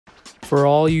For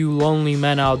all you lonely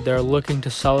men out there looking to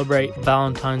celebrate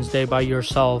Valentine's Day by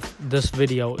yourself, this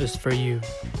video is for you.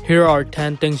 Here are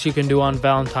 10 things you can do on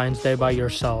Valentine's Day by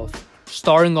yourself.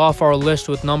 Starting off our list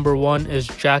with number 1 is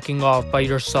jacking off by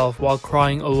yourself while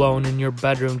crying alone in your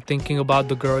bedroom thinking about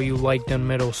the girl you liked in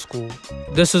middle school.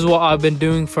 This is what I've been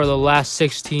doing for the last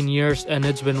 16 years and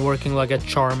it's been working like a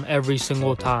charm every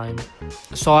single time.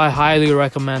 So I highly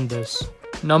recommend this.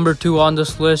 Number 2 on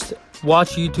this list,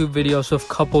 watch YouTube videos of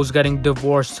couples getting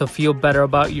divorced to feel better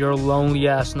about your lonely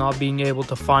ass not being able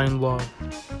to find love.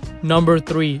 Number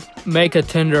 3, make a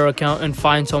Tinder account and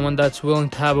find someone that's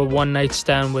willing to have a one-night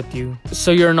stand with you,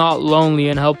 so you're not lonely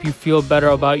and help you feel better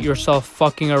about yourself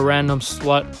fucking a random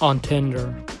slut on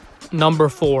Tinder. Number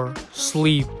 4,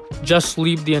 sleep. Just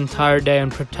sleep the entire day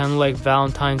and pretend like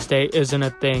Valentine's Day isn't a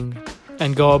thing,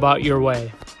 and go about your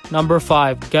way. Number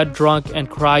 5, get drunk and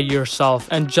cry yourself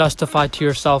and justify to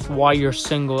yourself why you're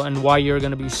single and why you're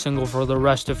gonna be single for the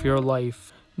rest of your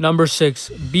life. Number 6,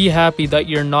 be happy that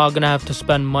you're not gonna have to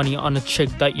spend money on a chick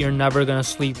that you're never gonna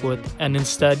sleep with, and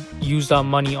instead use that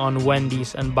money on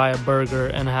Wendy's and buy a burger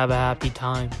and have a happy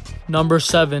time. Number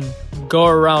 7, go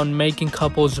around making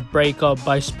couples break up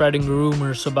by spreading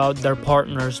rumors about their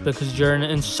partners because you're an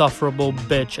insufferable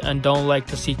bitch and don't like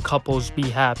to see couples be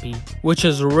happy. Which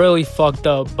is really fucked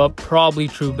up, but probably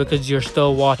true because you're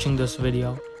still watching this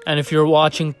video. And if you're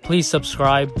watching, please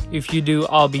subscribe. If you do,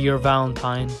 I'll be your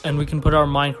Valentine. And we can put our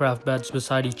Minecraft beds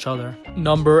beside each other.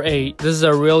 Number 8. This is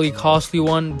a really costly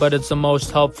one, but it's the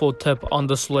most helpful tip on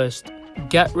this list.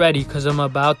 Get ready, because I'm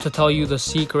about to tell you the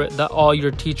secret that all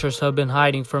your teachers have been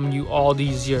hiding from you all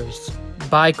these years.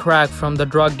 Buy crack from the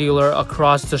drug dealer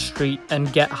across the street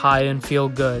and get high and feel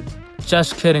good.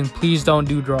 Just kidding, please don't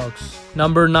do drugs.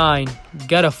 Number 9,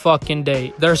 get a fucking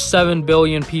date. There's 7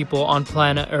 billion people on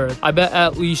planet Earth. I bet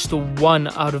at least 1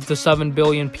 out of the 7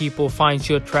 billion people finds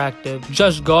you attractive.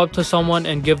 Just go up to someone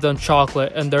and give them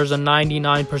chocolate and there's a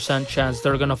 99% chance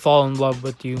they're gonna fall in love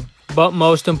with you. But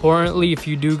most importantly, if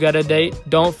you do get a date,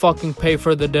 don't fucking pay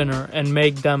for the dinner and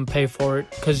make them pay for it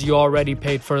because you already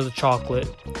paid for the chocolate.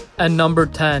 And number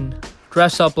 10,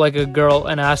 dress up like a girl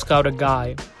and ask out a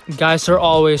guy. Guys are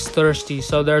always thirsty,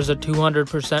 so there's a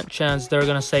 200% chance they're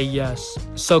gonna say yes.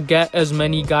 So get as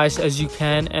many guys as you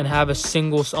can and have a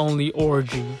singles only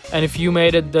orgy. And if you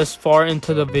made it this far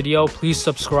into the video, please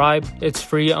subscribe. It's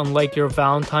free unlike your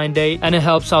Valentine Day and it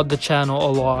helps out the channel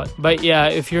a lot. But yeah,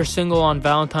 if you're single on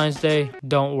Valentine's Day,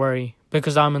 don't worry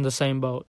because I'm in the same boat.